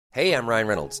Hey, I'm Ryan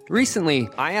Reynolds. Recently,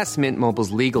 I asked Mint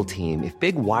Mobile's legal team if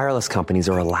big wireless companies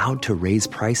are allowed to raise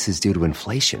prices due to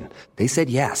inflation. They said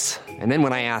yes. And then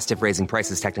when I asked if raising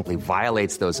prices technically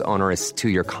violates those onerous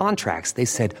two-year contracts, they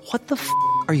said, "What the f***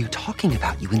 are you talking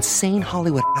about, you insane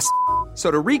Hollywood ass?" So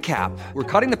to recap, we're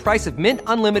cutting the price of Mint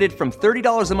Unlimited from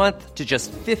 $30 a month to just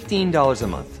 $15 a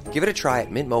month. Give it a try at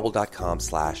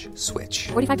mintmobile.com/switch.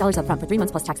 $45 up front for 3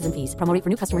 months plus taxes and fees. Promo rate for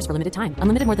new customers for limited time.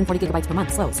 Unlimited more than 40 gigabytes per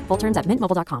month. Slows full terms at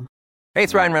mintmobile.com. Hey,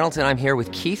 it's Ryan Reynolds, and I'm here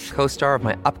with Keith, co-star of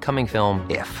my upcoming film,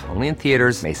 If, only in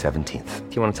theaters May 17th.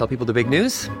 Do you want to tell people the big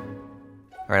news?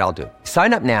 All right, I'll do it.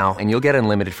 Sign up now and you'll get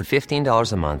unlimited for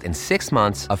 $15 a month and 6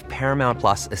 months of Paramount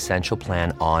Plus Essential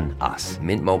Plan on us.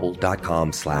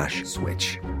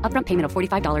 mintmobile.com/switch. Upfront payment of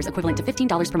 $45 equivalent to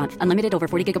 $15 per month. Unlimited over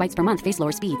 40 gigabytes per month. Face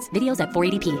lower speeds. Videos at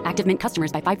 480p. Active Mint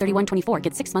customers by 531.24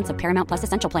 get 6 months of Paramount Plus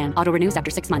Essential Plan. Auto renews after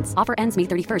 6 months. Offer ends May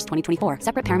 31st, 2024.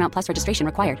 Separate Paramount Plus registration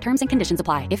required. Terms and conditions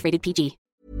apply if rated PG.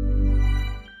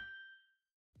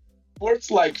 Words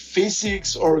like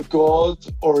physics or God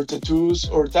or tattoos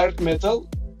or dark metal,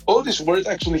 all these words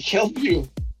actually help you,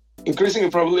 increasing the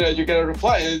probability that you get a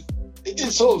reply.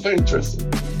 It's all very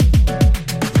interesting.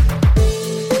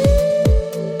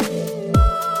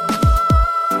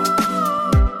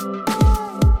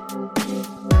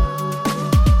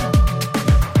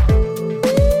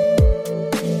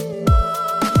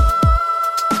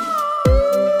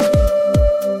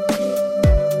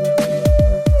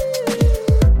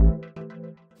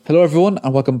 Hello everyone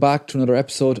and welcome back to another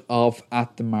episode of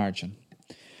At the Margin.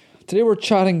 Today we're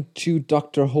chatting to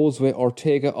Dr. Josue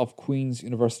Ortega of Queen's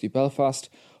University Belfast.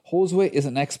 Josue is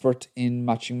an expert in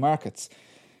matching markets.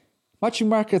 Matching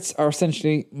markets are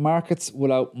essentially markets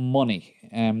without money.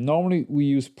 Normally we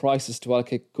use prices to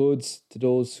allocate goods to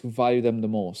those who value them the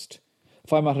most.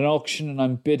 If I'm at an auction and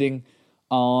I'm bidding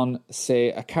on,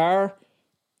 say, a car,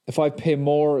 if I pay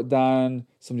more than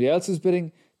somebody else is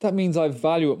bidding, that means I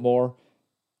value it more.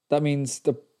 That means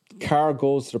the car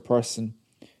goes to the person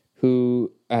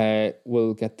who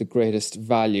will get the greatest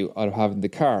value out of having the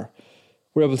car.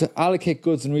 We're able to allocate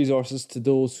goods and resources to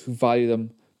those who value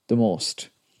them the most.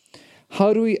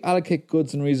 How do we allocate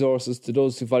goods and resources to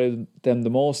those who value them the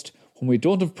most when we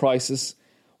don't have prices?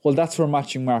 Well, that's where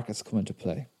matching markets come into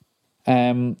play.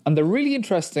 And they're really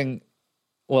interesting.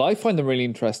 Well, I find them really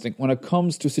interesting when it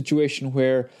comes to a situation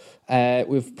where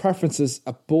we have preferences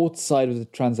at both sides of the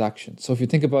transaction. So if you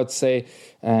think about, say,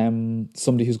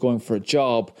 somebody who's going for a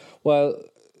job, well,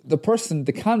 the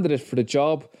candidate for the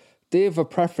job, they have a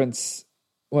preference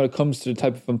when it comes to the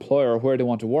type of employer or where they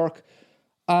want to work.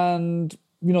 And,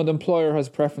 you know, the employer has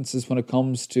preferences when it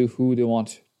comes to who they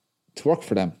want to work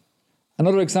for them.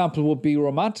 Another example would be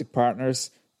romantic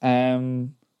partners,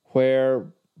 where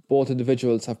both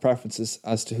individuals have preferences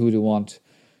as to who they want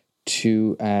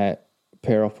to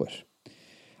pair up with.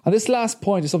 And this last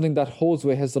point is something that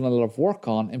Josue has done a lot of work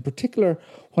on, in particular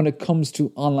when it comes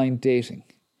to online dating.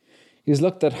 He's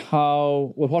looked at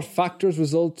what factors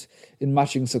result in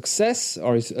matching success,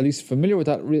 or he's at least familiar with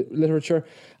that literature,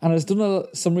 and has done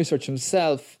some research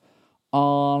himself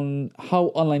on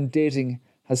how online dating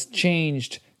has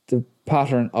changed the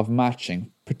pattern of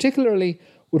matching, particularly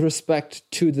with respect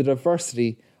to the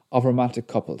diversity of romantic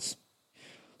couples.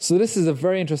 So this is a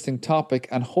very interesting topic,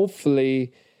 and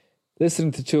hopefully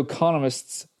listening to two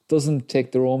economists doesn't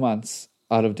take the romance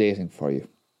out of dating for you.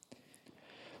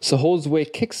 So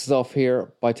Josue kicks us off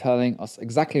here by telling us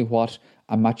exactly what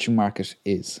a matching market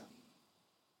is.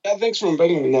 Yeah, thanks for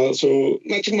inviting me now. So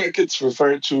matching markets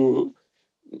refer to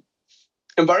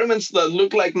environments that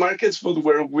look like markets, but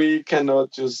where we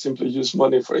cannot just simply use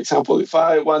money. For example, if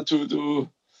I want to do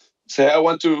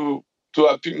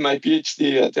my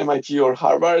PhD at MIT or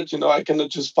Harvard, I cannot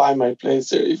just buy my place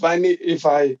there.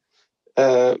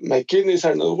 My kidneys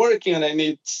are not working and I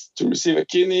need to receive a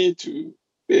kidney to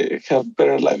have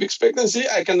better life expectancy,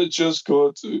 I cannot just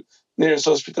go to nearest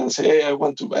hospital and say, hey, I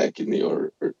want to buy a kidney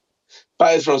or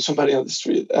buy it from somebody on the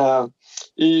street.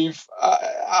 If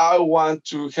I want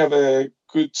to have a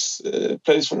good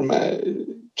place for my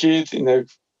kid in a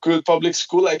good public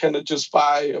school, I cannot just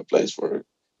buy a place for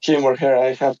him or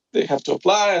her. They have to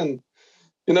apply, and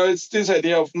it's this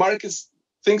idea of markets,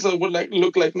 things that would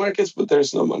look like markets, but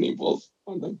there's no money involved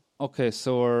on them. Okay,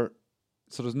 so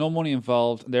there's no money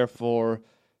involved, therefore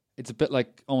it's a bit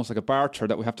like almost like a barter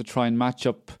that we have to try and match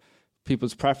up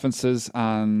people's preferences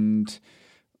and,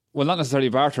 well, not necessarily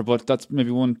barter, but that's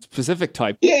maybe one specific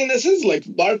type. Yeah, in a sense like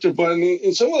barter, but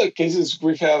in some other cases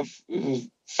we have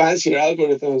fancier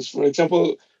algorithms. For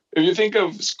example, if you think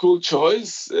of school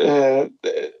choice,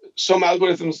 some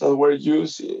algorithms that were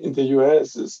used in the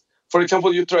US is, for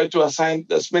example, you try to assign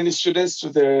as many students to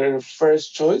their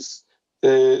first choice,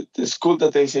 the school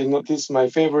that they say, no, this is my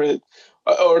favorite,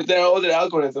 or there are other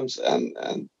algorithms.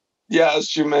 And yeah,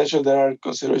 as you mentioned, there are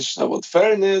considerations about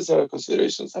fairness, there are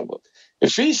considerations about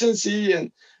efficiency,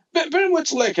 and very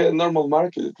much like a normal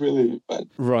market, really. But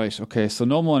right, okay, so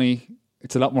no money,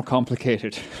 it's a lot more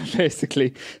complicated,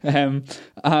 basically.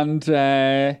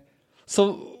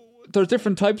 So there's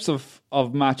different types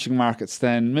of matching markets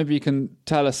then. Maybe you can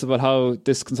tell us about how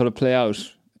this can sort of play out.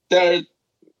 There are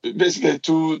basically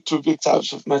two big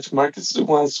types of matching markets. The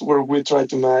ones where we try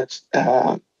to match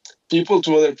people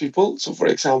to other people. So, for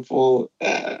example,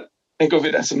 think of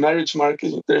it as a marriage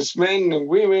market. There's men and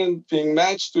women being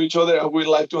matched to each other, and we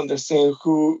like to understand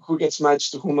who gets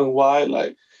matched to whom and why.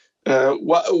 Like,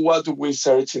 what do we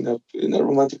search in a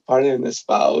romantic partner, in a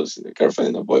spouse, in a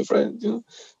girlfriend, a boyfriend?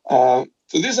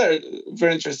 So these are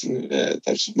very interesting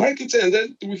types of markets. And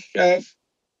then we have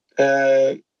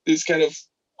this kind of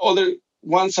other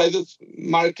one-sided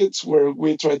markets where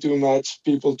we try to match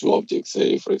people to objects.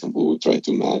 Say, for example, we try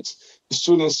to match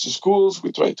students to schools.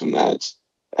 We try to match,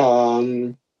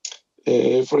 for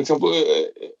example,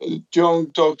 young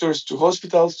doctors to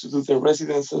hospitals to do their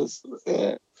residences.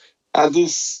 And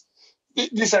these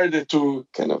are the two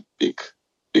kind of big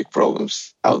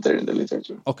problems out there in the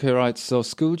literature. Okay, right. So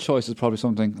school choice is probably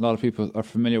something a lot of people are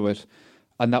familiar with.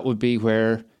 And that would be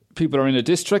where people are in a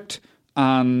district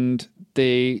and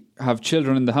they have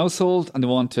children in the household and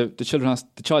the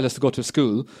child has to go to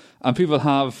school, and people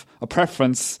have a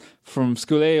preference from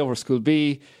school A over school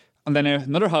B, and then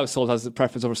another household has a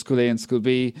preference over school A and school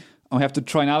B, and we have to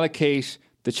try and allocate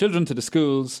the children to the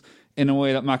schools in a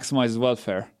way that maximises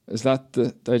welfare. Is that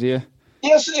the idea?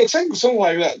 Yes, exactly, something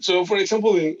like that. So, for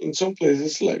example, in some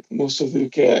places, like most of the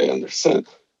UK, I understand,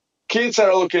 kids are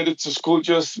allocated to school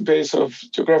just based on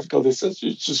geographical distance.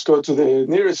 You just go to the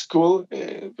nearest school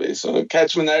based on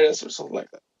catchment areas or something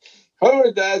like that.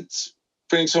 However, that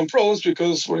brings some problems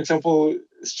because, for example,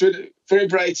 very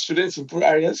bright students in poor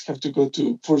areas have to go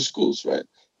to poor schools, right?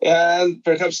 And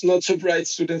perhaps not so bright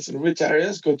students in rich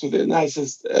areas go to the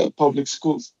nicest public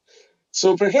schools.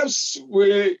 So perhaps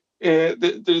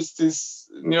there's this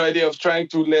new idea of trying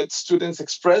to let students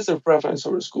express their preference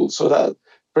over schools so that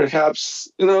perhaps,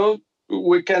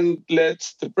 we can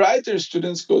let the brighter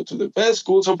students go to the best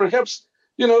schools, or perhaps,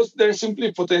 there's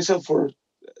simply potential for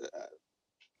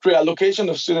reallocation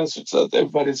of students so that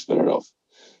everybody's better off.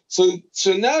 So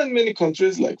now in many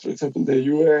countries, like, for example, the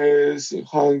US, in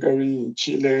Hungary, in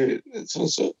Chile, and so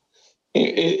on,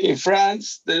 in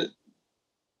France,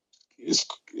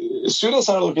 students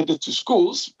are allocated to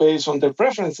schools based on their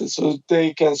preferences, so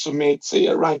they can submit, say,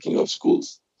 a ranking of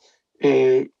schools.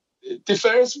 It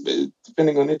differs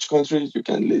depending on each country. You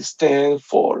can list 10,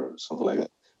 4, or something like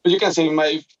that. But you can say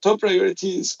my top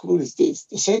priority school is this.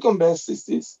 The second best is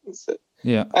this.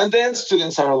 Yeah. And then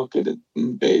students are allocated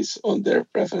based on their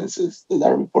preferences that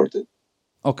are reported.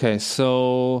 Okay,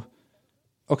 so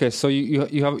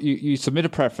you submit a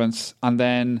preference, and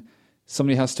then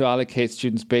somebody has to allocate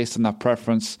students based on that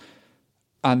preference.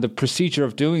 And the procedure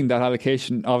of doing that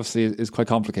allocation obviously is quite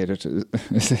complicated.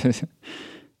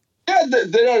 Yeah,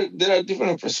 there are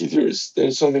different procedures.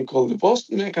 There's something called the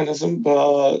Boston mechanism,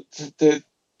 but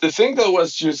the thing that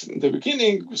was used in the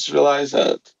beginning was to realize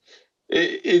that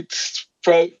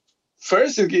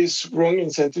first it gives wrong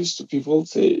incentives to people.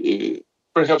 Say,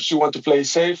 perhaps you want to play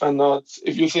safe and not,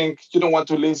 if you think you don't want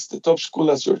to list the top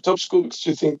school as your top school because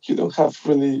you think you don't have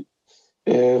really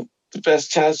the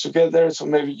best chance to get there. So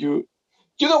maybe you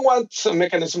don't want a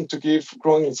mechanism to give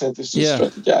wrong incentives to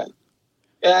strategize.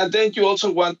 And then you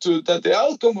also want that the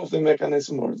outcome of the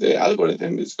mechanism or the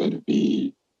algorithm is going to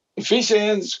be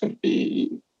efficient. It's going to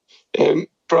be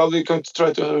probably going to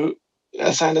try to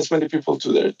assign as many people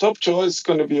to their top choice. It's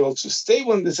going to be also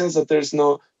stable in the sense that there's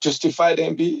no justified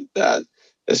envy, that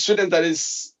a student that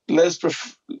is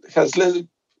has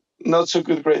not so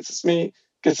good grades as me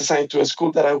gets assigned to a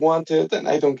school that I wanted and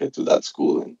I don't get to that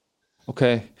school.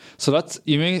 Okay, so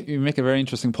you make a very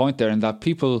interesting point there, in that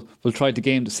people will try to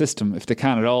game the system if they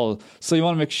can at all. So you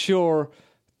want to make sure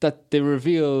that they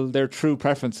reveal their true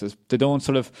preferences. They don't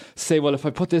sort of say, well, if I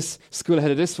put this school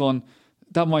ahead of this one,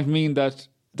 that might mean that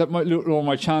might lower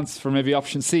my chance for maybe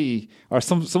option C, or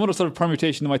some other sort of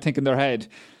permutation they might think in their head.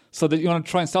 So that you want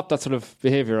to try and stop that sort of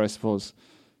behaviour, I suppose.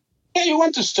 Yeah, you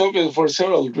want to stop it for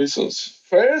several reasons.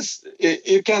 First,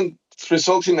 it can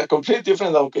result in a completely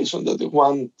different allocation than the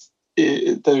one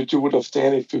that you would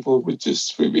obtain if people would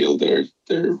just reveal their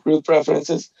real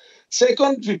preferences.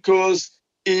 Second, because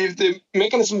if the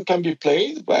mechanism can be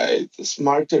played by the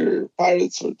smarter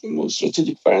parents or the most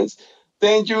strategic parents,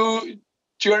 then you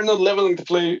you are not leveling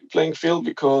the playing field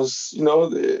because,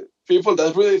 the people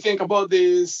that really think about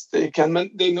this,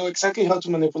 they know exactly how to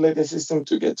manipulate the system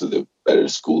to get to the better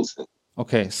schools.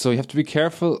 Okay, so you have to be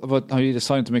careful about how you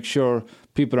decide to make sure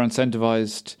people are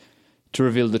incentivized to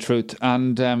reveal the truth.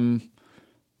 And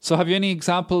so have you any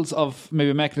examples of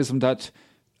maybe a mechanism that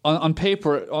on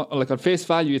paper, like on face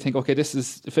value, you think, okay, this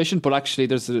is efficient, but actually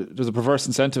there's a perverse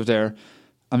incentive there,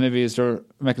 and maybe is there a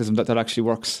mechanism that actually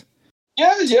works?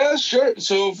 Yeah, sure.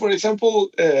 So, for example,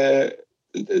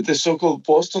 the so-called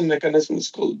Boston mechanism is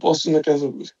called Boston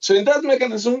mechanism. So, in that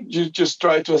mechanism, you just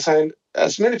try to assign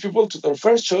as many people to their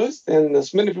first choice and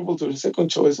as many people to the second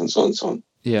choice, and so on and so on.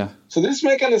 Yeah. So, this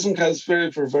mechanism has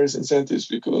very perverse incentives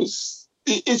because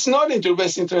it's not in your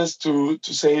best interest to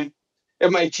say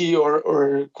MIT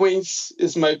or Queens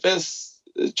is my best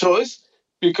choice,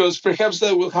 because perhaps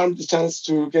that will harm the chance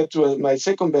to get to my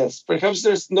second best. Perhaps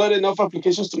there's not enough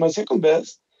applications to my second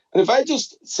best. And if I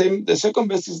just say the second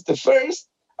best is the first,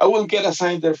 I will get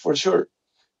assigned there for sure.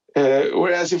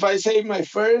 Whereas if I say my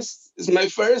first is my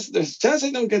first, there's a chance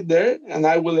I don't get there, and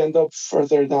I will end up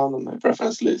further down on my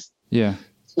preference list. Yeah.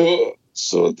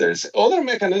 So there's other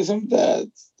mechanism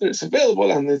that there's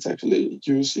available, and it's actually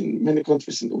used in many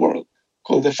countries in the world,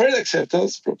 called deferred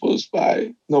acceptance, proposed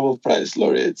by Nobel Prize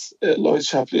laureates Lloyd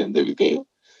Shapley and David Gale,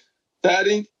 that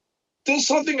does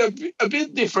something a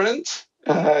bit different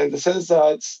in the sense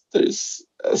that there's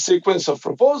a sequence of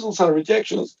proposals and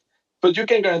rejections, but you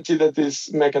can guarantee that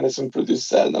this mechanism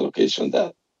produces an allocation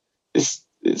that is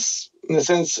in a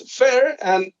sense fair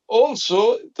and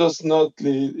also does not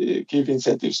give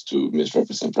incentives to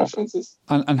misrepresent preferences.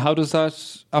 And how does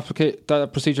that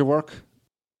procedure work?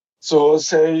 So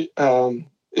say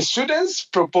students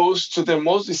propose to the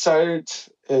most desired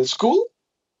school.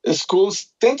 The school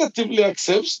tentatively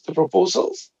accepts the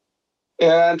proposals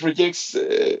and rejects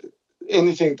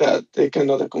anything that they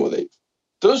cannot accommodate.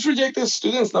 Those rejected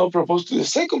students now propose to the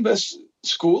second best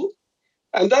school,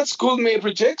 and that school may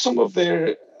reject some of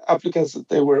their applicants that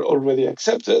they were already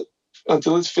accepted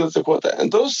until it fills the quota.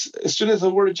 And those students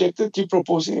that were rejected keep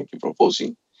proposing and keep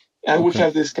proposing. And we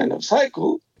have this kind of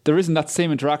cycle. There isn't that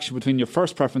same interaction between your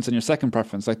first preference and your second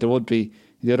preference like there would be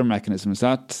the other mechanism. Is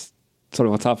that sort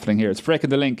of what's happening here? It's breaking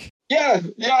the link. Yeah.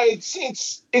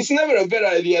 It's never a bad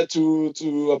idea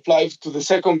to apply to the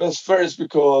second best first,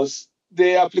 because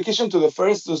the application to the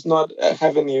first does not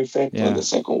have any effect on the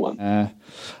second one.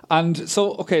 And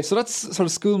so that's sort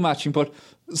of school matching. But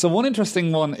so one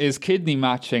interesting one is kidney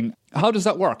matching. How does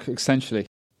that work, essentially?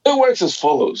 It works as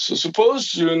follows. So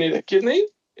suppose you need a kidney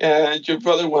and your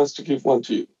brother wants to give one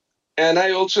to you. And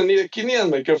I also need a kidney and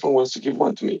my girlfriend wants to give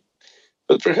one to me.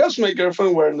 But perhaps my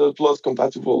girlfriend were not blood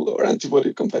compatible or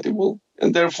antibody compatible,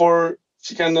 and therefore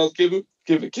she cannot give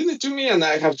a kidney to me, and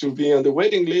I have to be on the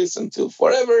waiting list until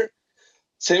forever.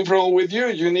 Same problem with you.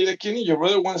 You need a kidney. Your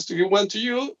brother wants to give one to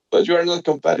you, but you are not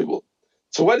compatible.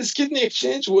 So what is kidney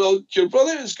exchange? Well, your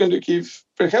brother is going to give,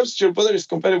 perhaps your brother is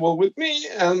compatible with me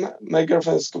and my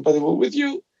girlfriend is compatible with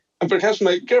you. And perhaps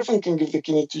my girlfriend can give the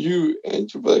kidney to you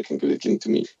and your brother can give the kidney to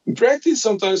me. In practice,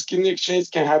 sometimes kidney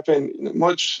exchange can happen in a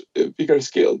much bigger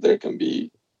scale. There can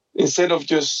be, instead of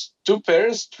just 2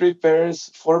 pairs, 3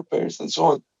 pairs, 4 pairs, and so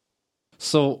on.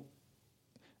 So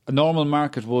a normal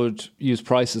market would use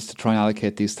prices to try and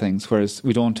allocate these things, whereas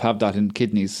we don't have that in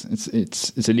kidneys.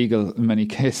 It's illegal in many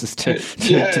cases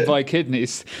to buy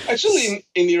kidneys. Actually,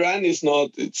 in Iran, it's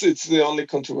not. It's the only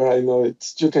country where I know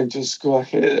it. You can just go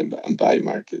ahead and buy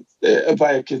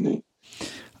a kidney.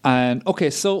 And okay,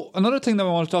 so another thing that I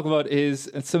want to talk about is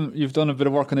you've done a bit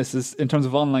of work on this is in terms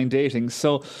of online dating.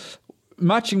 So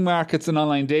matching markets and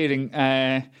online dating.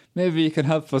 Maybe you can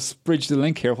help us bridge the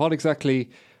link here.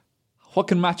 What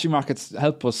can matching markets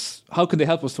help us? How can they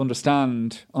help us to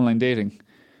understand online dating?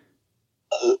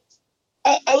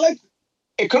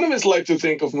 Economists like to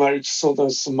think of marriage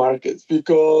sometimes as a market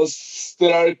because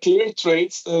there are clear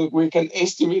traits that we can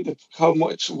estimate how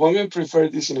much women prefer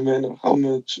this in a man or how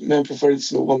much men prefer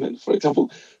this in a woman. For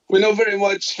example, we know very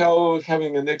much how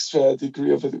having an extra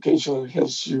degree of education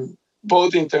helps you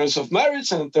both in terms of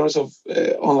marriage and in terms of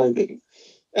online dating.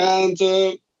 And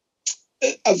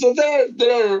although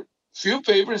there are few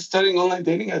papers studying online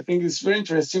dating, I think it's very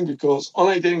interesting because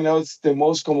online dating now is the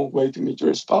most common way to meet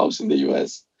your spouse in the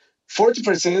US.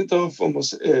 40% of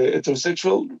almost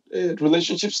heterosexual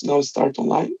relationships now start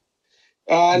online,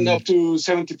 and up to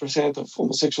 70% of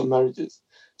homosexual marriages.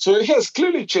 So it has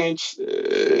clearly changed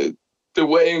the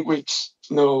way in which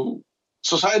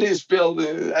society is built.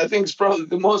 I think it's probably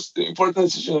the most important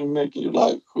decision you make in your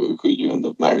life, who you end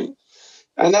up marrying.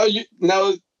 And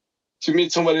now to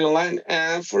meet somebody online.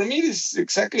 And for me, this is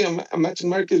exactly a matching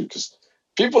market because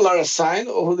people are assigned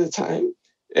all the time.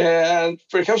 And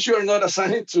perhaps you are not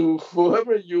assigned to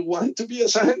whoever you want to be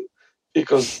assigned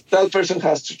because that person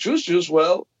has to choose you as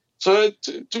well. So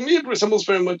to me, it resembles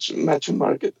very much matching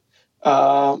market.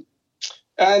 And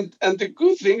the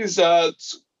good thing is that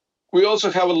we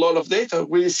also have a lot of data.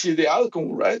 We see the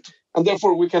outcome, right? And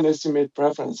therefore, we can estimate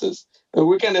preferences. And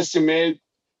we can estimate,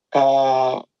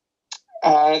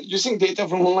 using data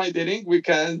from online dating, we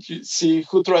can see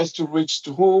who tries to reach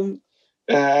to whom,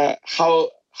 how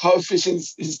efficient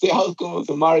is the outcome of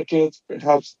the market,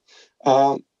 perhaps.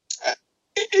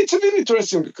 It's a bit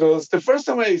interesting because the first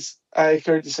time I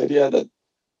heard this idea that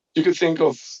you could think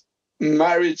of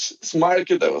marriage as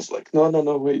market, I was like, no,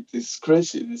 wait, this is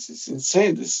crazy. This is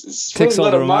insane. This is takes all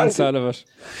the romance out of it.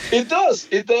 It does.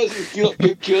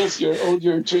 It kills all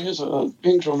your dreams of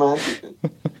being romantic.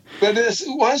 But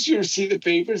once you see the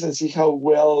papers and see how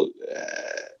well,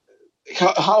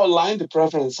 how aligned the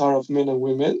preferences are of men and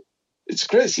women, it's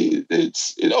crazy.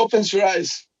 It opens your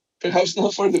eyes. Perhaps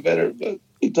not for the better, but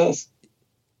it does.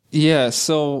 Yeah.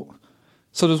 So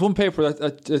there's one paper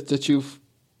that you've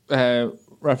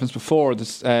referenced before,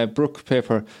 this Brook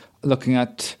paper, looking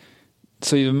at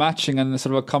you're matching and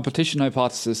sort of a competition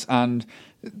hypothesis, and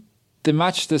they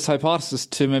match this hypothesis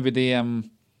to maybe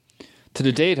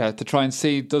the data to try and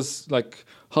see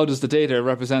how does the data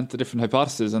represent the different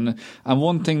hypotheses, and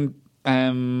one thing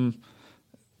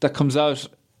that comes out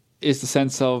is the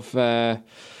sense of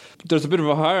there's a bit of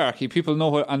a hierarchy. People know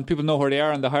where they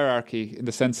are in the hierarchy in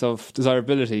the sense of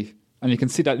desirability, and you can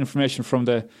see that information from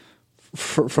the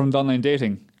online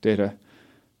dating data.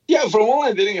 Yeah, from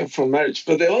online dating and from marriage.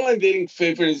 But the online dating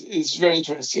paper is very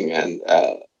interesting, and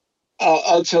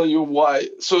I'll tell you why.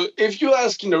 So if you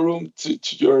ask in a room to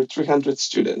your 300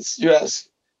 students, you ask,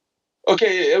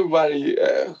 okay, everybody,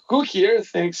 who here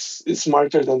thinks is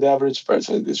smarter than the average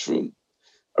person in this room?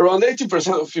 Around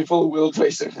 80% of people will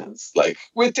raise their hands. Like,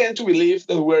 we tend to believe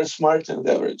that we're smarter than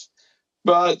the average.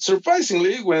 But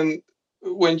surprisingly, when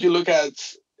you look at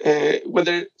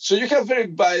so you have very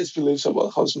biased beliefs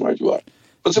about how smart you are.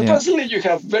 But surprisingly, you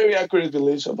have very accurate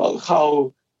beliefs about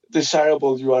how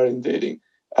desirable you are in dating.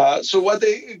 So what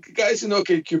the guys in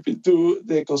OkCupid do,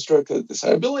 they construct a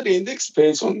desirability index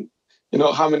based on,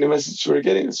 how many messages you're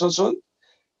getting and so on.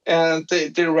 And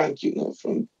they rank you,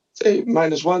 from, say,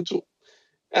 -1 to...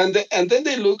 And then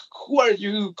they look, who are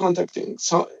you contacting?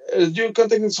 So you're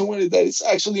contacting somebody that is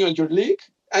actually on your league,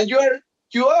 and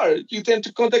you tend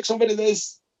to contact somebody that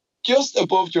is just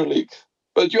above your league,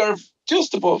 but you are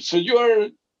just above. So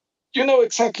you know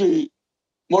exactly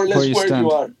more or less where you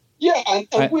are. Yeah,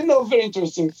 and we know very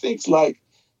interesting things like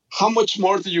how much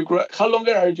more how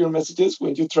longer are your messages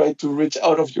when you try to reach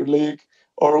out of your league,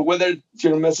 or whether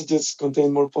your messages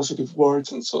contain more positive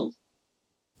words and so on.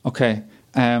 Okay.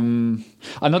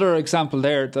 Another example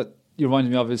there that you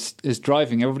reminded me of is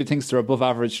driving. Everybody thinks they're above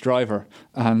average driver,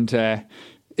 and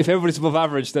if everybody's above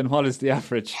average, then what is the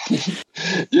average?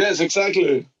 Yes,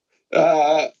 exactly.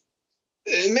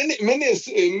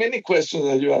 Many questions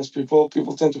that you ask people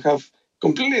tend to have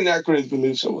completely inaccurate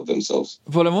beliefs about themselves.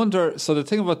 But I wonder, so the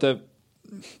thing about the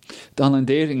online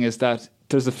dating is that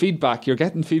there's a feedback. You're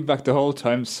getting feedback the whole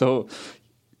time, so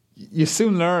you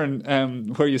soon learn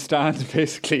where you stand.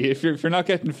 Basically, if you're not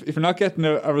getting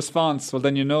a response, well,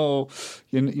 then you know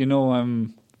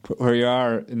where you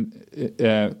are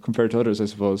compared to others, I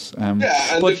suppose. And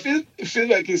the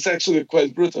feedback is actually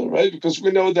quite brutal, right? Because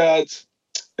we know that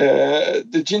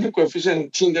the Gini coefficient in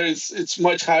Tinder it's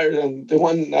much higher than the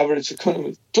one in average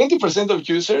economy. 20% of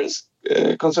users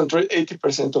concentrate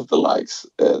 80% of the likes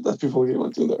that people give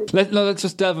on Tinder. Let's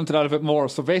just delve into that a bit more.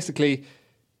 So basically,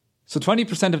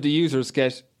 20% of the users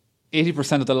get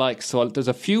 80% of the likes. So there's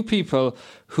a few people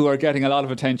who are getting a lot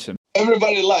of attention.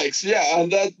 Everybody likes, yeah,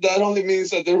 and that only means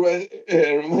that the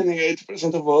remaining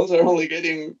 80% of us are only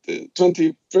getting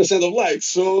 20% of likes.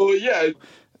 So yeah.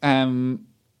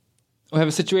 We have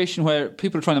a situation where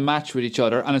people are trying to match with each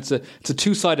other, and it's a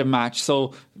two-sided match.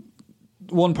 So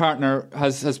one partner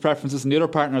has preferences and the other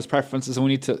partner has preferences, and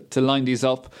we need to line these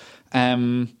up.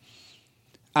 And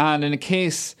in a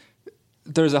case,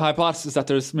 there's a hypothesis that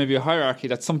there's maybe a hierarchy,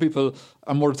 that some people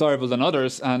are more desirable than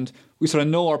others, and we sort of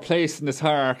know our place in this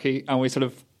hierarchy, and we sort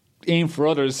of aim for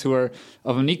others who are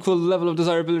of an equal level of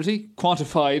desirability,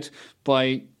 quantified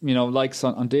by likes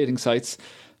on dating sites.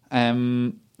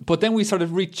 But then we sort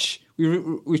of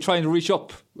we try and reach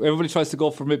up. Everybody tries to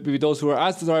go for maybe those who are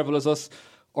as desirable as us,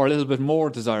 or a little bit more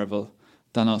desirable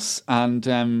than us, and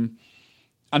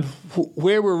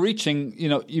where we're reaching,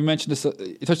 you mentioned this,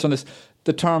 you touched on this,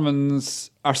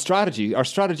 determines our strategy. Our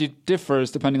strategy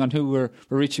differs depending on who we're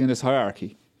reaching in this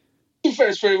hierarchy.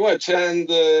 differs very much, and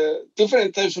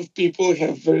different types of people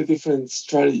have very different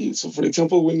strategies. So, for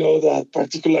example, we know that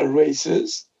particular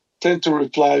races tend to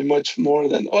reply much more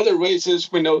than other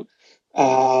races. We know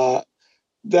that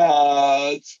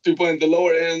people in the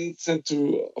lower end tend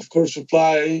to, of course,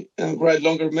 reply and write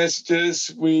longer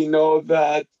messages. We know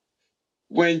that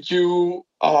when you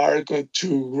are going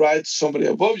to write somebody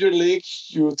above your league,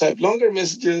 you type longer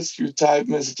messages, you type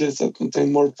messages that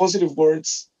contain more positive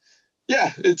words.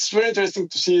 Yeah, it's very interesting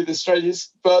to see the strategies.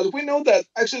 But we know that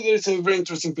actually there is a very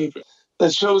interesting paper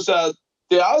that shows that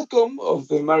the outcome of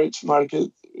the marriage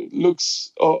market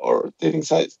looks, or dating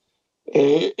sites,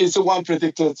 is the one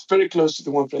predicted, very close to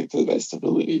the one predicted by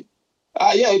stability.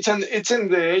 Yeah, it's in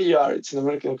the AER, it's in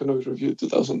American Economic Review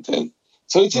 2010.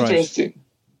 So it's interesting.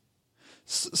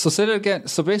 So say that again.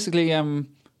 So basically,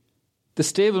 the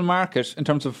stable market, in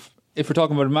terms of, if we're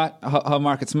talking about how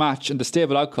markets match, and the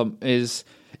stable outcome is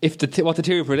if what the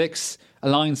theory predicts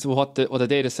aligns to what the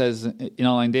data says in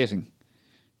online dating.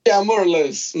 Yeah, more or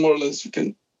less, you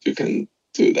can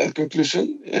do that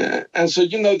conclusion. And so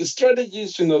you know the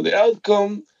strategies, you know the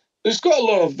outcome. There's quite a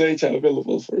lot of data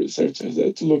available for researchers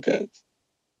there to look at.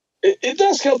 It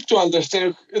does help to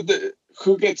understand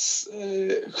who gets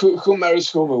who marries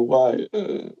whom and why.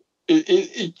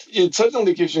 It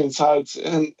certainly gives you insights,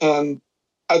 and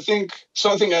I think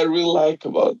something I really like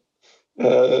about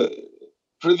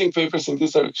reading papers in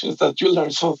this direction is that you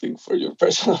learn something for your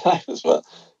personal life as well.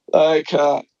 Like,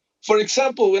 for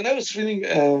example, when I was reading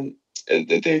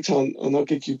the data on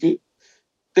OkCupid,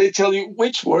 they tell you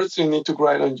which words you need to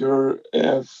write on your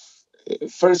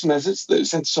first message that you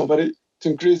send to somebody to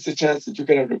increase the chance that you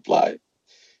get a reply.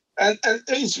 And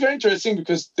it's very interesting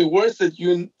because the words that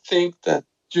you think that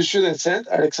you shouldn't send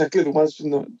are exactly the ones you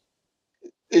know.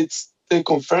 They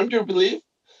confirm your belief,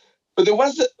 but the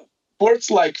ones that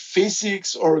words like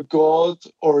physics or God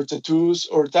or tattoos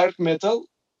or dark metal,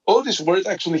 all these words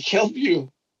actually help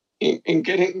you in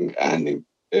getting and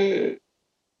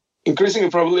increasing the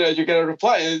probability that you get a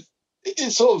reply.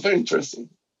 It's all very interesting.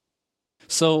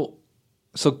 So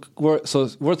words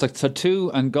like tattoo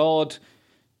and God,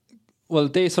 well,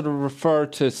 they sort of refer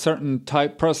to certain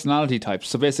personality types.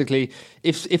 So basically,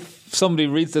 if somebody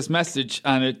reads this message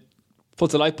and it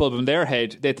puts a light bulb in their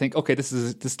head, they think, okay, this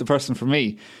is the person for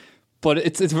me. But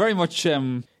it's very much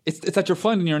it's that you're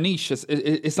finding your niche.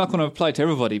 It's not going to apply to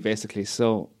everybody, basically.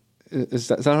 So is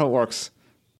that how it works?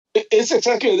 It's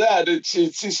exactly that. It's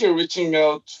easier reaching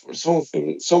out for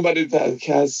somebody that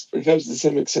has perhaps the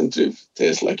same eccentric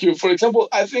taste like you. For example,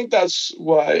 I think that's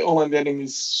why online dating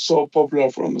is so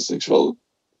popular for homosexual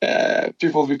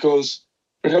people, because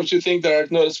perhaps you think there are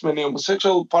not as many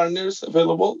homosexual partners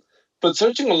available, but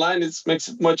searching online makes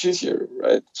it much easier,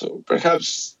 right? So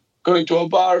perhaps going to a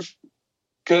bar,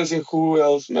 guessing who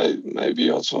else may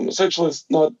be also homosexual is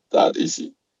not that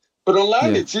easy. But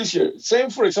online, It's easier.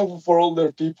 Same, for example, for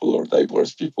older people or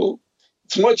divorced people.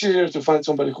 It's much easier to find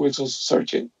somebody who is also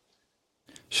searching.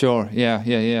 Sure, yeah.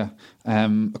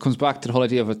 It comes back to the whole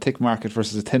idea of a thick market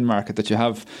versus a thin market, that you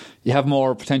have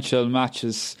more potential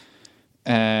matches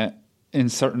in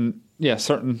certain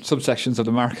subsections of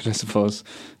the market, I suppose.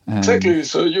 Exactly.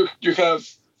 So you have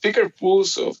thicker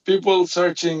pools of people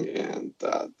searching, and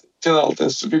that general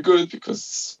tends to be good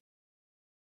because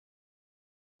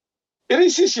it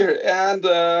is easier. And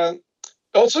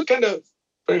also kind of,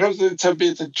 perhaps it's a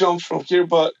bit a jump from here,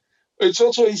 but it's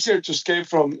also easier to escape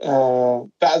from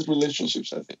bad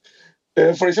relationships, I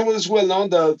think. For example, it's well known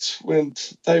that when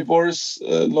divorce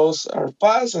laws are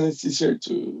passed and it's easier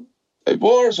to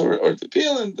divorce or to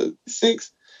appeal and these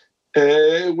things,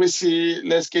 we see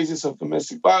less cases of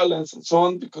domestic violence and so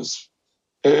on, because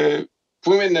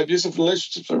women in abusive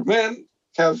relationships or men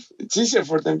it's easier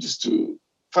for them just to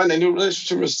find a new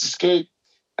relationship or to escape.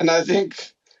 And I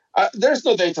think there's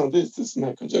no data on this. This is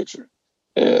my conjecture.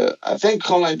 I think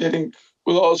online dating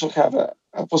will also have a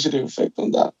positive effect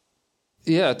on that.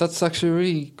 Yeah, that's actually a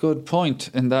really good point,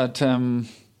 in that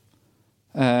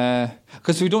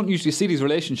because we don't usually see these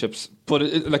relationships, but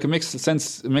it makes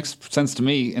sense. It makes sense to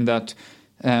me in that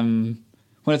when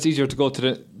it's easier to go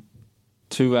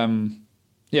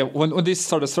when this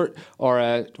sort of search,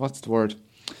 or what's the word,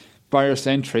 barriers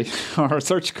to entry or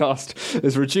search cost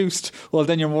is reduced, well,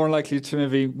 then you're more likely to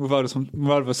maybe move out of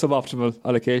a suboptimal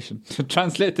allocation. To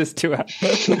translate this to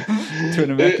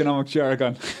an economic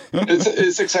jargon,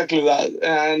 it's exactly that,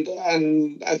 and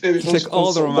I think it's take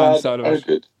all the romance out of it.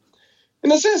 Good.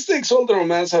 In a sense, takes all the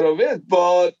romance out of it,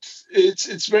 but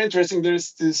it's very interesting.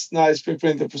 There's this nice paper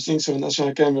in the Proceedings of the National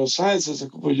Academy of Sciences a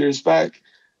couple of years back,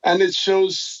 and it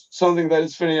shows something that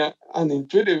is very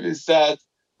unintuitive, is that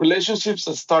relationships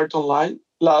that start online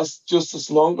last just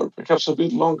as long or perhaps a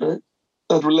bit longer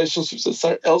than relationships that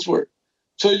start elsewhere.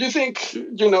 So you think,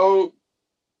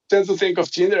 tend to think of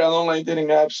Tinder and online dating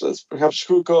apps as perhaps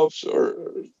hookups or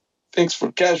things for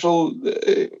casual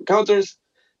encounters.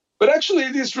 But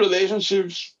actually, these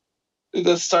relationships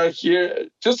that start here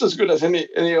just as good as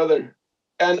any other.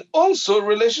 And also,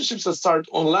 relationships that start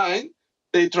online,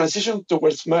 they transition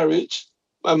towards marriage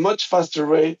at a much faster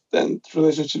rate than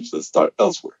relationships that start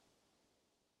elsewhere.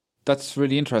 That's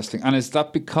really interesting. And is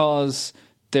that because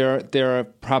they're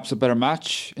perhaps a better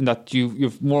match in that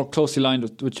you've more closely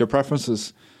aligned with your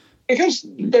preferences? It has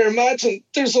better match, and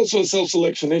there's also a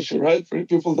self-selection issue, right? For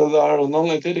people that are on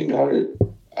online dating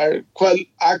are quite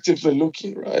actively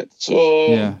looking, right?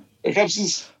 So perhaps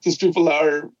these people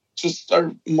are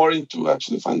more into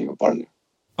actually finding a partner.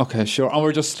 Okay, sure. And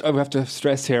we have to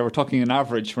stress here, we're talking an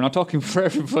average. We're not talking for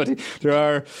everybody.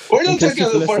 We're not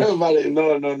talking for everybody.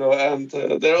 No. And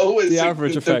there are always the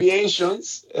average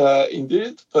deviations,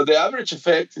 indeed. But the average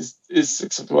effect is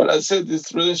exactly what I said.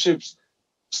 These relationships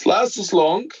last as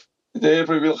long. They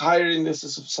reveal higher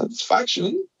indices of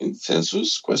satisfaction in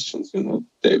census questions.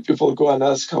 People go and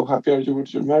ask, how happy are you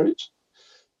with your marriage?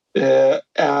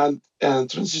 And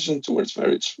transition towards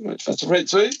marriage much faster rate.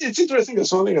 So it's interesting that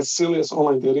something as silly as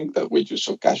online dating that we use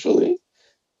so casually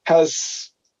has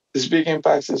this big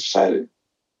impact in society.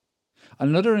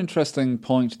 Another interesting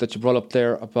point that you brought up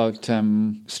there about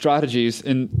strategies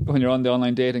when you're on the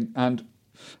online dating and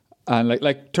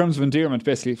like terms of endearment,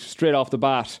 basically straight off the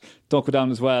bat, don't go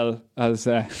down as well as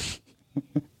the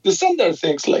standard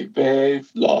things like babe,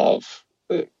 love,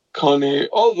 Connie,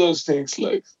 all those things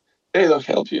like they don't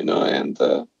help, and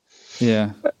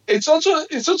it's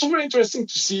also very interesting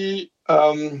to see,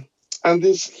 and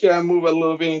this here I move a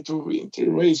little bit into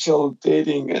interracial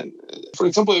dating. And for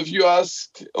example, if you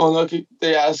ask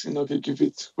they ask in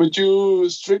OkCupid, would you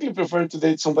strictly prefer to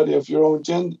date somebody of your own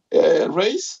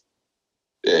race?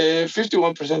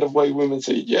 51% of white women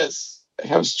say yes. I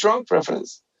have strong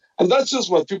preference, and that's just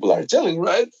what people are telling,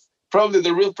 right? Probably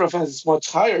the real preference is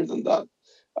much higher than that.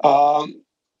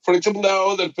 For example, there are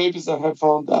other papers that have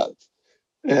found that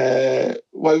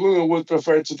white women would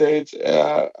prefer to date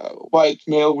a white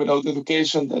male without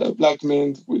education than a black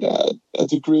man with a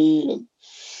degree. And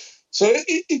so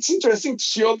it's interesting to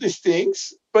see all these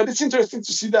things, but it's interesting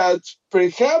to see that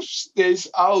perhaps these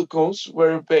outcomes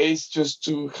were based just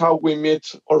to how we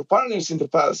meet our partners in the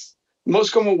past.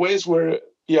 Most common ways were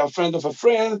via a friend of a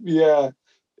friend, via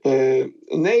a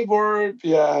neighbor,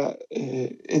 via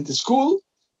in the school.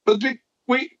 But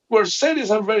our studies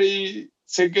are very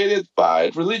segregated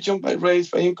by religion, by race,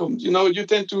 by income. You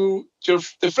tend to,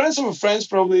 the friends of a friends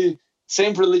probably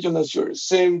same religion as yours,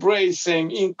 same race,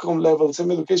 same income level,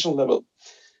 same education level.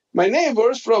 My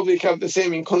neighbors probably have the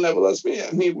same income level as me.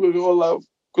 I mean, we all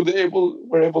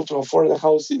were able to afford a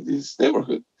house in this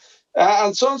neighborhood,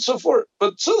 and so on and so forth.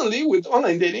 But suddenly, with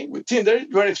online dating, with Tinder,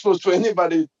 you are exposed to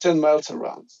anybody 10 miles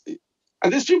around.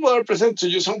 And these people are presented to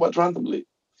you somewhat randomly.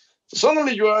 So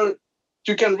suddenly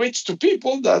you can reach to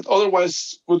people that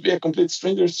otherwise would be a complete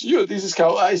strangers to you. This is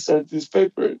how I started this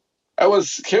paper. I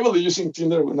was heavily using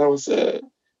Tinder when I was in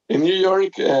New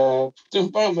York,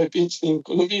 doing part of my PhD in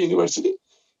Columbia University.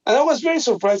 And I was very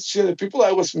surprised to see the people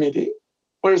I was meeting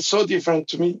were so different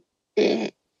to me.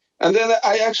 And then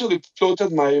I actually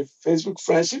plotted my Facebook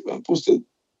friendship and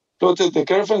plotted the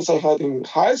girlfriends I had in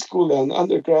high school and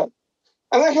undergrad.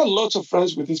 And I had lots of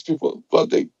friends with these people. But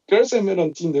the girls I met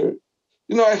on Tinder,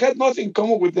 I had nothing in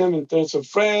common with them in terms of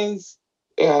friends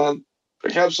and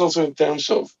perhaps also in terms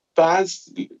of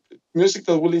bands, music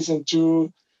that we listen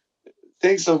to,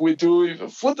 things that we do, even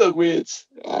food that we eat.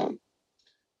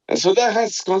 And so that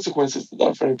has consequences that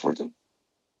are very important.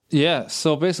 Yeah,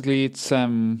 so basically it's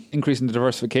increasing the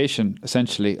diversification,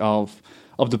 essentially, of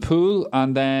the pool,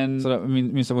 and then so that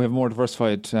means that we have more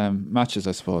diversified matches,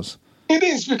 I suppose. It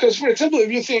is, because, for example,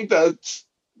 if you think that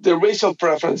the racial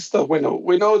preference that we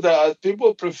know that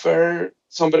people prefer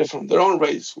somebody from their own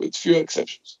race, with few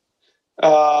exceptions.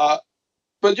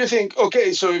 But you think,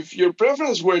 okay, so if your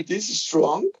preference were this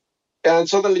strong, and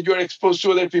suddenly you're exposed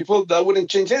to other people, that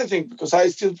wouldn't change anything, because I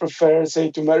still prefer,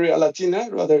 say, to marry a Latina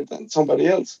rather than somebody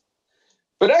else.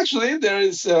 But actually, there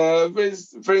is a very,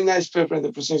 very nice paper in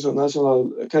the proceedings of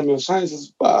National Academy of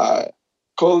Sciences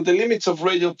called The Limits of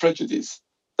Racial Prejudice,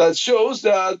 that shows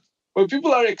that when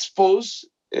people are exposed,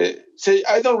 say,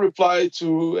 I don't reply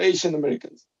to Asian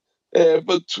Americans,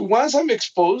 but once I'm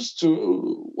exposed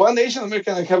to one Asian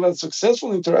American, I have a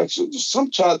successful interaction, just some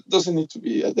chat, doesn't need to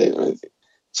be a date or anything.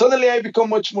 Suddenly I become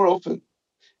much more open.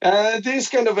 And this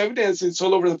kind of evidence is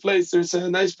all over the place. There's a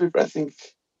nice paper, I think,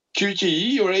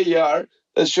 QGE or AER,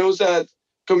 that shows that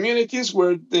communities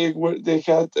where they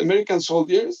had American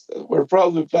soldiers that were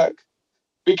probably black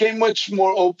became much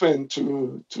more open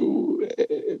to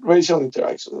racial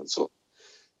interaction and so on.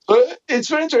 But it's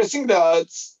very interesting that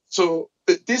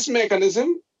this mechanism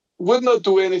would not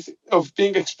do anything of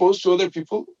being exposed to other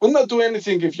people, would not do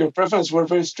anything if your preferences were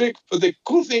very strict. But the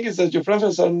cool thing is that your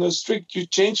preferences are not strict. You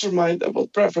change your mind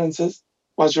about preferences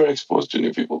once you're exposed to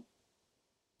new people.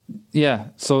 Yeah.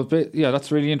 So,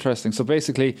 that's really interesting. So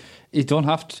basically, you don't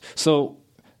have to. So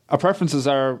our preferences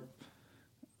are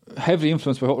heavily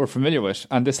influenced by what we're familiar with,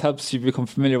 and this helps you become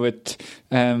familiar with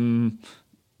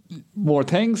more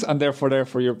things, and therefore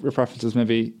your preferences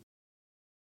maybe.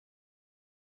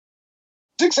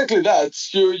 It's exactly that.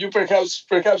 You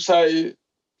perhaps I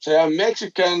say I'm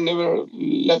Mexican, never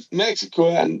left Mexico,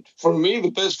 and for me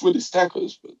the best food is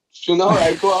tacos. But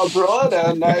I go abroad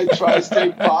and I try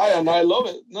steak pie and I love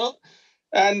it. No,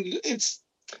 and it's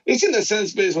in a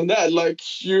sense based on that. Like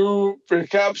you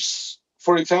perhaps,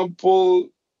 for example,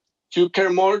 you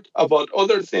care more about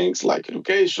other things like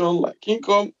education, like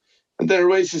income, and then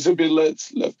race is a bit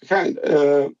left behind.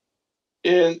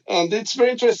 And it's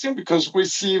very interesting because we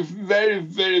see very,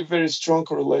 very, very strong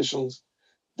correlations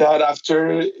that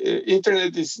after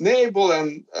internet is enabled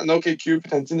and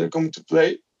OkCupid and Tinder come into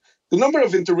play, the number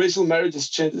of interracial marriages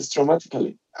changes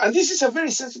dramatically. And this is a very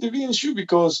sensitive issue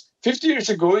because 50 years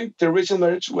ago, interracial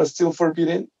marriage was still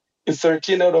forbidden in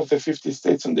 13 out of the 50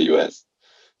 states in the US.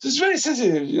 So it's very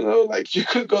sensitive, like you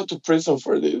could go to prison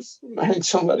for this, marrying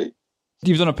somebody.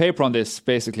 You've done a paper on this,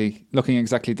 basically, looking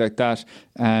exactly like that.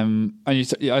 And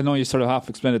I know you sort of half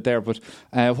explained it there, but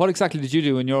what exactly did you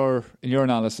do in your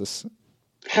analysis?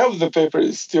 Half the paper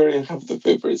is theory and half the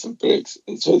paper is empirics.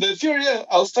 And so the theory,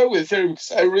 I'll start with theory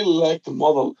because I really like the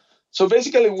model. So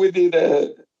basically we did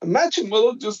a matching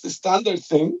model, just the standard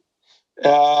thing.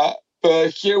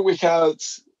 But here we had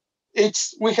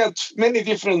many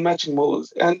different matching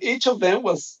models, and each of them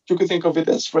you could think of it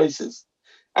as races.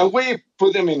 And we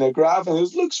put them in a graph, and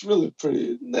it looks really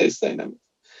pretty nice dynamic.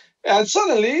 And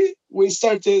suddenly we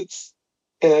started,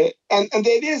 and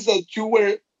the idea is that you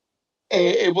were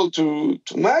able to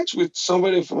match with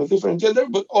somebody from a different gender,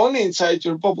 but only inside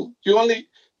your bubble. You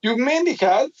mainly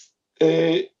had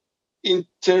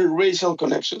interracial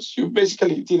connections. You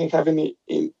basically didn't have any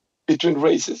in between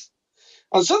races.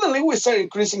 And suddenly we started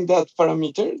increasing that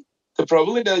parameter, the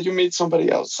probability that you meet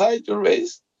somebody outside your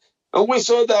race. And we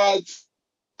saw that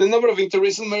the number of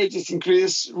interracial marriages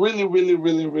increased really, really,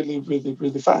 really, really, really,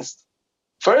 really fast.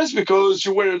 First, because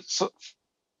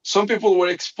some people were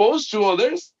exposed to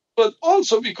others, but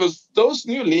also because those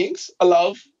new links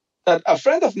allow that a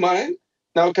friend of mine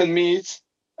now can meet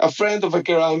a friend of a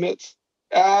girl I met.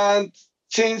 And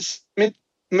since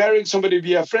marrying somebody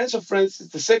via friends of friends is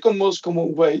the second most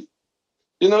common way,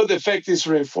 the effect is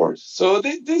reinforced. So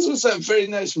this was a very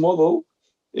nice model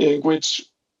in which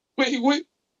we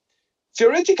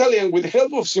theoretically, and with the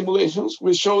help of simulations,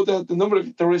 we show that the number of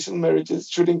interracial marriages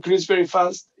should increase very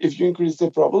fast if you increase the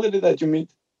probability that you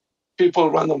meet people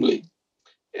randomly.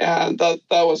 And that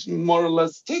was more or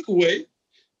less the takeaway.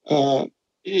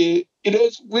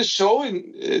 We show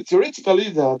theoretically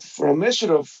that for a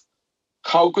measure of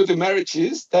how good the marriage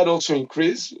is, that also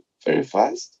increased very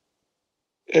fast.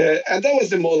 And that was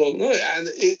the model. No? And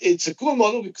it's a cool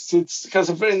model because it has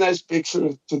a very nice picture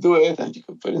to do it, and you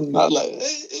can put it in MATLAB.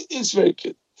 It's very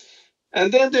cute.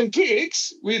 And then the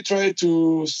empirics, we try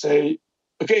to say,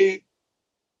 okay,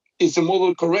 is the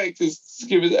model correct? Let's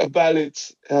give it a valid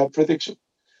prediction.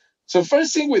 So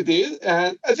first thing we did,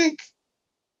 and I think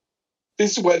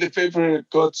this is why the paper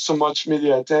got so much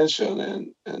media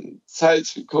attention and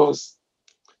sites, because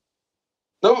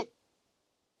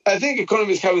I think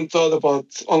economists haven't thought about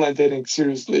online dating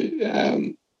seriously.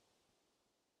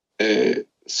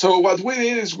 So what we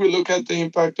did is we look at the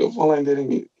impact of online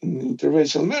dating in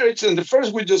interracial marriage. And the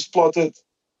first, we just plotted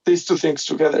these two things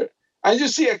together. And you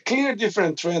see a clear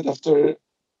different trend after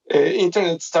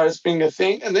internet starts being a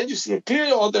thing. And then you see a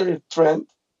clear other trend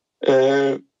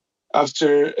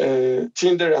after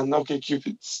Tinder and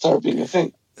OkCupid start being a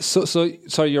thing.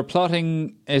 So you're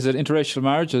plotting, is it interracial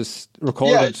marriages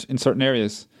recorded in certain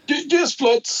areas? You just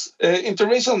plot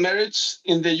interracial marriage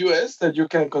in the US that you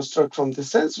can construct from the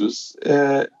census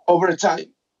over time.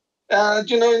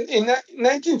 In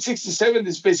 1967,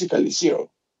 it's basically zero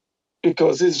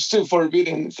because it's still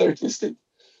forbidden in 13 states.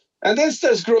 And then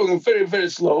starts growing very, very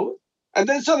slow. And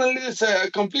then suddenly there's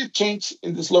a complete change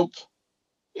in the slope.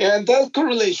 And that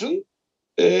correlation,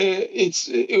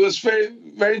 it was very,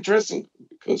 very interesting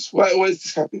because why is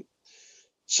this happening?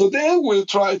 So then we'll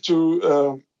try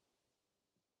to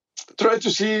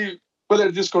see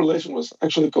whether this correlation was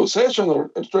actually causation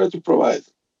or try to provide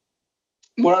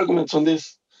more arguments on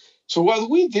this. So what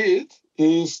we did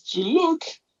is to look.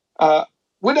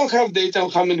 We don't have data on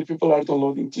how many people are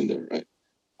downloading Tinder, right?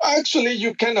 Actually,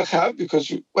 you cannot have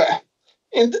because back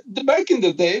in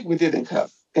the day we didn't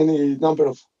have any number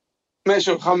of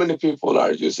measure of how many people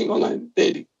are using online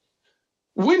dating.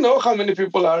 We know how many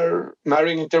people are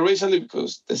marrying interracially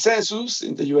because the census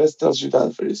in the US tells you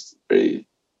that very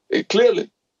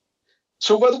clearly.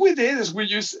 So what we did is we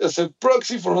used as a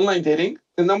proxy for online dating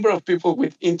the number of people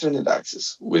with internet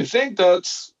access. We think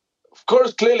that, of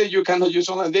course, clearly you cannot use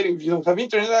online dating if you don't have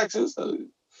internet access.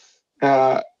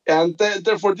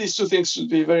 Therefore, these two things should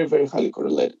be very, very highly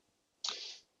correlated.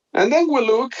 And then we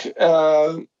look,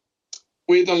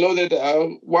 we downloaded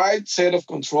a wide set of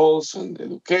controls on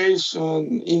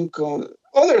education, income,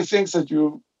 other things that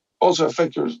you also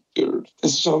affect your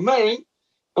decision of marrying.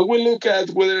 And we look at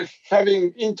whether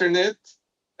having internet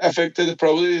affected the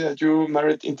probability that you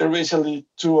married interracially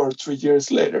 2 or 3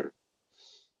 years later.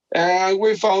 And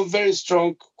we found very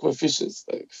strong coefficients,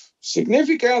 like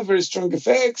significant, very strong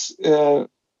effects,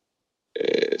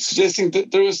 suggesting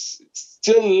that there was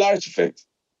still a large effect.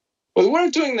 What we're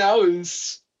doing now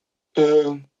is,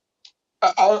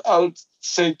 I'll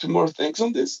say 2 more things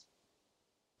on this.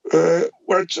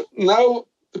 Now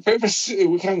the papers,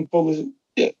 we haven't published it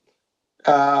yet.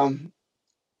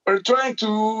 We're trying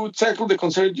to tackle the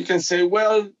concern. You can say,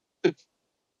 well, the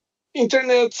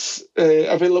internet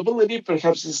availability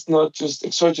perhaps is not just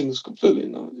exogenous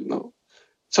completely.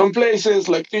 Some places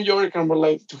like New York are more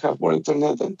likely to have more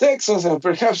internet than Texas, and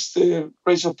perhaps the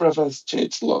racial preference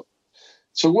changed a lot.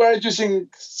 So we're using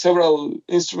several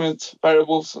instrument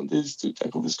variables on this to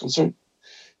tackle this concern.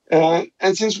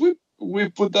 And since we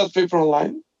put that paper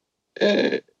online,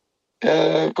 a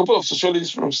couple of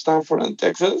sociologists from Stanford and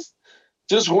Texas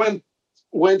just went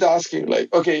asking,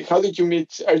 like, okay, how did you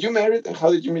meet? Are you married? And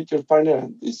how did you meet your partner?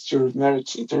 And is your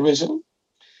marriage interracial?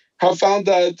 Have found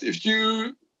that if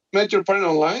you met your partner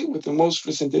online with the most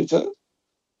recent data,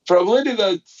 probability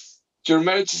that your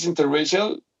marriage is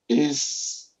interracial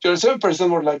is you're 7%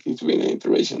 more likely to be in an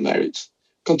interracial marriage,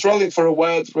 controlling for a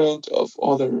wide range of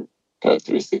other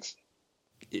characteristics.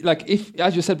 Like, if,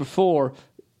 as you said before,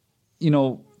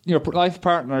 your life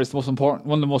partner is the most important,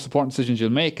 one of the most important decisions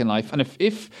you'll make in life. And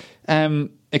if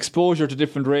exposure to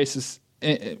different races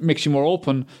makes you more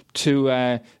open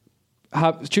to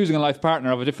choosing a life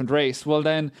partner of a different race, well,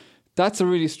 then that's a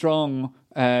really strong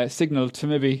signal to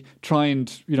maybe try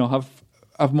and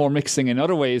have more mixing in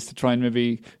other ways to try and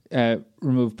maybe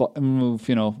remove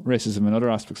racism in other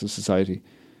aspects of society.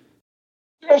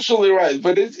 You're absolutely right,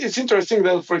 but it's interesting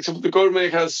that, for example, the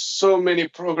government has so many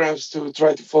programs to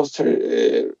try to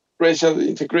foster racial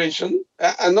integration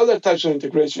and other types of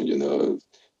integration,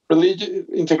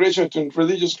 integration between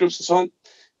religious groups and so on.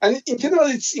 And in general,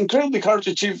 it's incredibly hard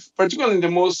to achieve, particularly in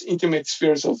the most intimate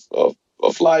spheres of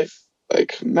life,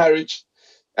 like marriage.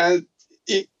 And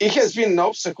it has been an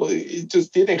obstacle. It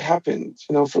just didn't happen,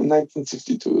 from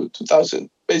 1960 to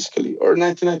 2000, basically, or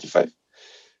 1995.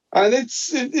 And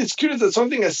it's curious that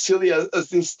something as silly as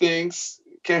these things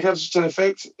can have such an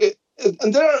effect.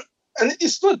 And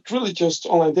it's not really just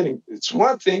online dating. It's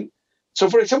one thing. So,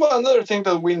 for example, another thing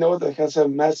that we know that has a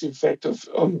massive effect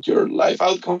on your life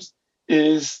outcomes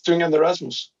is doing an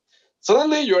Erasmus.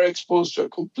 Suddenly, you're exposed to a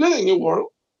completely new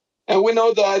world. And we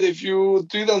know that if you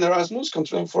do an Erasmus,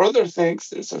 controlling for other things,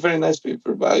 there's a very nice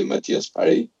paper by Matthias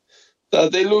Parry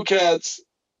that they look at.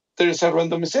 There's a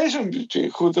randomization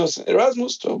between who does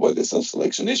Erasmus to avoid the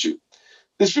self-selection issue.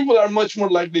 These people are much more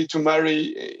likely to marry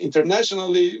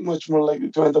internationally, much more likely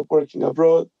to end up working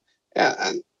abroad.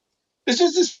 And it's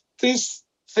just this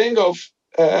thing of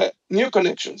new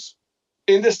connections.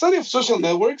 In the study of social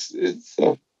networks, it's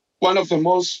one of the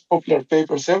most popular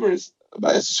papers ever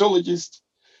by a sociologist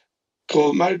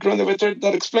called Mark Grunewald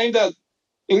that explained that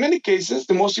in many cases,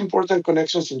 the most important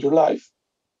connections in your life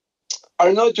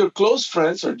are not your close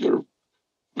friends or your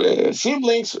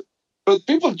siblings, but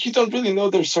people you don't really know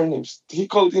their surnames. He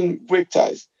called them weak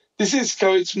ties. This is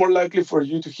how it's more likely for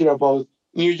you to hear about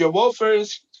new job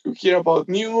offers, to hear about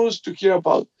news, to hear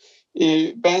about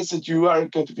bands that you are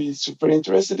going to be super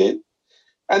interested in.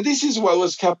 And this is what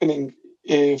was happening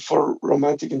for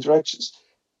romantic interactions.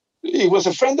 It was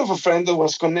a friend of a friend that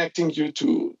was connecting you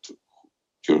to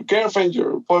your girlfriend,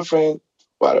 your boyfriend,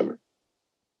 whatever.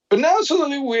 But now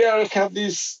suddenly we have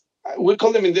these, we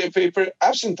call them in the paper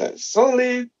absentize.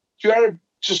 Suddenly you are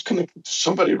just connected to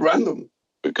somebody random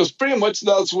because pretty much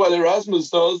that's what Erasmus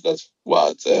does. That's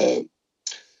what,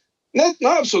 not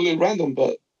absolutely random,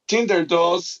 but Tinder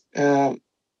does. And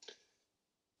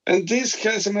this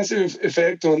has a massive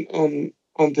effect on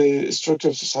the structure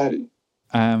of society.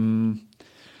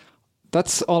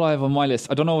 That's all I have on my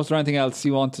list. I don't know, was there anything else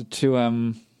you wanted to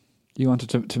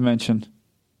mention?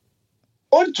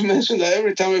 I want to mention that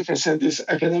every time I present this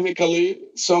academically,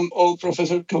 some old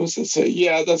professor comes and say,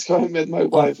 "Yeah, that's how I met my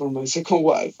wife or my second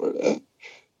wife,"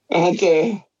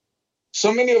 and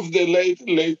so many of the late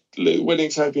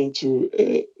weddings I've been to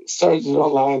started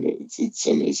online. It's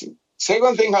amazing.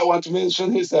 Second thing I want to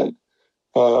mention is that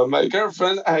my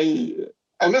girlfriend, I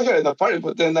met her at a party,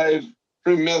 but then I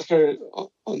met her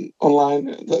online.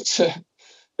 And that's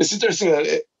it's interesting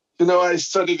that I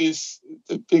study this.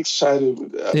 The big shadow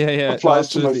applies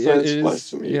to my friends, applies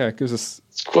to me. Yeah, it gives us.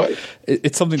 It's quite.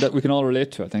 It's something that we can all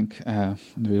relate to, I think, in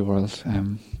the real world.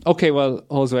 Okay, well,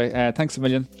 Josue, thanks a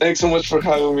million. Thanks so much for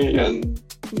having me, and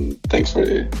thanks for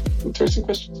the interesting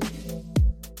questions.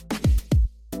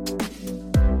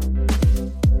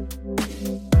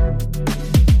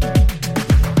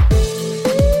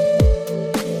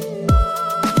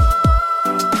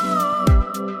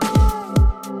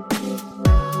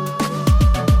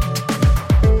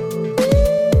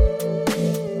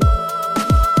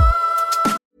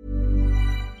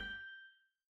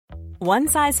 One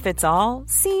size fits all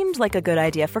seemed like a good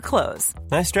idea for clothes.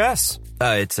 Nice dress.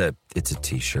 It's a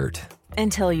t-shirt.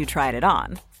 Until you tried it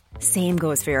on. Same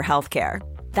goes for your healthcare.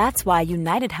 That's why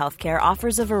United Healthcare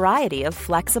offers a variety of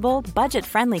flexible,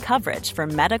 budget-friendly coverage for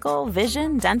medical,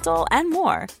 vision, dental, and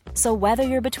more. So whether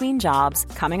you're between jobs,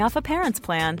 coming off a parent's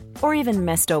plan, or even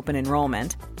missed open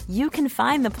enrollment, you can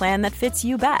find the plan that fits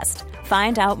you best.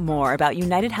 Find out more about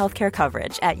United Healthcare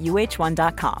coverage at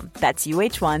uh1.com. That's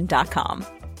uh1.com.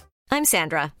 I'm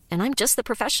Sandra, and I'm just the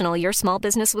professional your small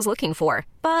business was looking for.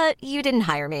 But you didn't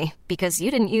hire me because you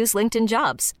didn't use LinkedIn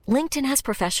Jobs. LinkedIn has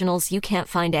professionals you can't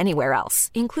find anywhere else,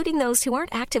 including those who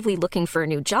aren't actively looking for a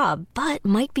new job, but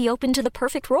might be open to the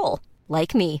perfect role,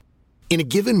 like me. In a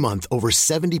given month, over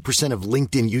 70% of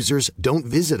LinkedIn users don't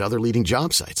visit other leading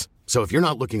job sites. So if you're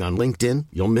not looking on LinkedIn,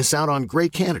 you'll miss out on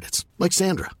great candidates like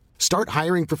Sandra. Start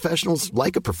hiring professionals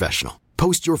like a professional.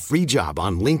 Post your free job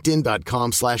on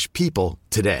linkedin.com/people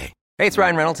today. Hey, it's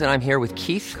Ryan Reynolds, and I'm here with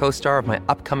Keith, co-star of my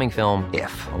upcoming film,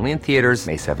 If, only in theaters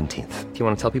May 17th. Do you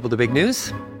want to tell people the big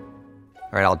news?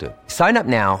 All right, I'll do it. Sign up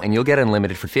now and you'll get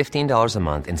unlimited for $15 a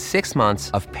month and 6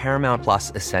 months of Paramount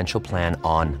Plus Essential Plan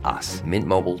on us.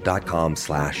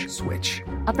 MintMobile.com/switch.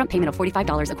 Upfront payment of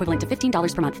 $45 equivalent to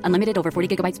 $15 per month. Unlimited over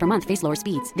 40 gigabytes per month. Face lower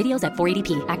speeds. Videos at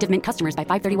 480p. Active Mint customers by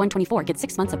 531.24 get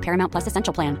 6 months of Paramount Plus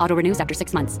Essential Plan. Auto renews after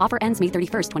 6 months. Offer ends May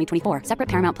 31st, 2024. Separate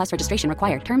Paramount Plus registration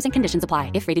required. Terms and conditions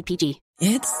apply if rated PG.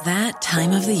 It's that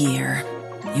time of the year.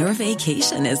 Your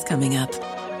vacation is coming up.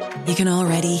 You can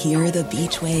already hear the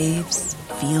beach waves,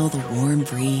 feel the warm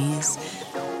breeze,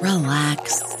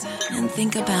 relax, and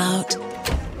think about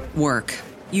work.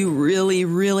 You really,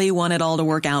 really want it all to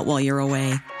work out while you're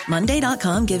away.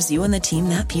 Monday.com gives you and the team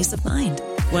that peace of mind.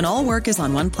 When all work is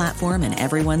on one platform and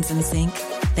everyone's in sync,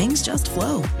 things just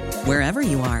flow. Wherever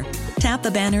you are, tap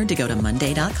the banner to go to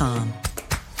Monday.com.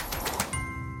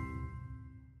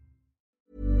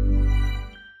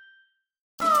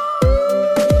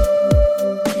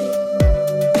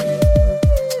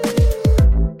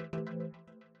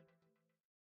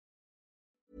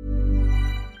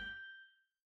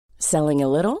 Selling a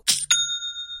little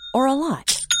or a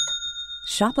lot?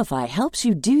 Shopify helps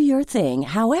you do your thing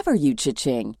however you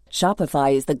cha-ching.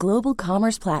 Shopify is the global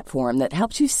commerce platform that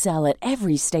helps you sell at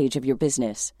every stage of your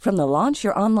business. From the launch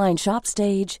your online shop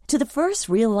stage to the first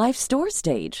real-life store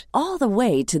stage, all the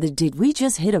way to the did we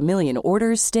just hit a million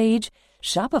orders stage.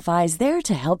 Shopify is there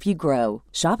to help you grow.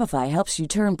 Shopify helps you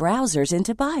turn browsers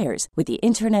into buyers with the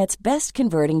internet's best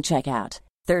converting checkout.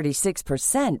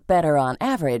 36% better on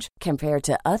average compared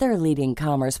to other leading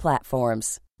commerce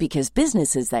platforms. Because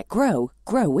businesses that grow,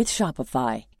 grow with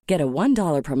Shopify. Get a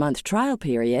 $1 per month trial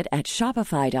period at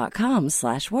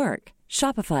shopify.com/work.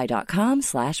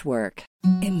 Shopify.com/work.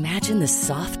 Imagine the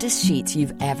softest sheets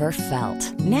you've ever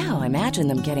felt. Now imagine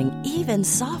them getting even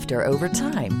softer over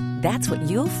time. That's what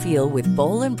you'll feel with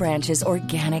Boll & Branch's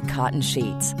organic cotton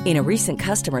sheets. In a recent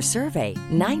customer survey,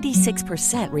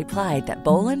 96% replied that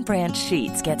Boll & Branch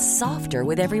sheets get softer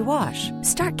with every wash.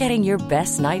 Start getting your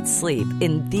best night's sleep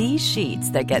in these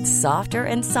sheets that get softer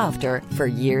and softer for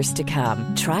years to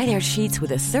come. Try their sheets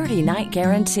with a 30-night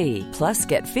guarantee. Plus,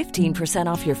 get 15%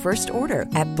 off your first order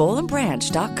at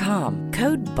bollandbranch.com.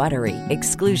 Code BUTTERY.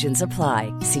 Exclusions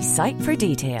apply. See site for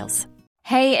details.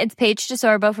 Hey, it's Paige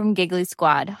DeSorbo from Giggly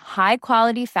Squad. High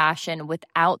quality fashion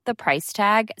without the price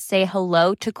tag. Say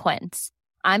hello to Quince.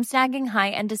 I'm snagging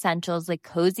high-end essentials like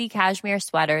cozy cashmere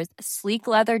sweaters, sleek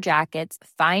leather jackets,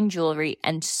 fine jewelry,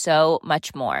 and so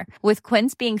much more. With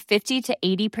Quince being 50 to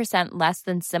 80% less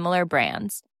than similar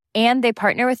brands. And they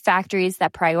partner with factories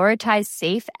that prioritize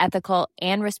safe, ethical,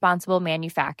 and responsible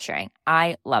manufacturing.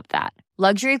 I love that.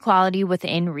 Luxury quality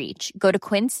within reach. Go to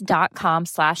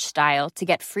quince.com/style to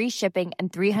get free shipping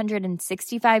and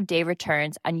 365-day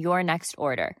returns on your next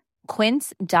order.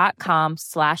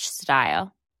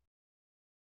 Quince.com/style.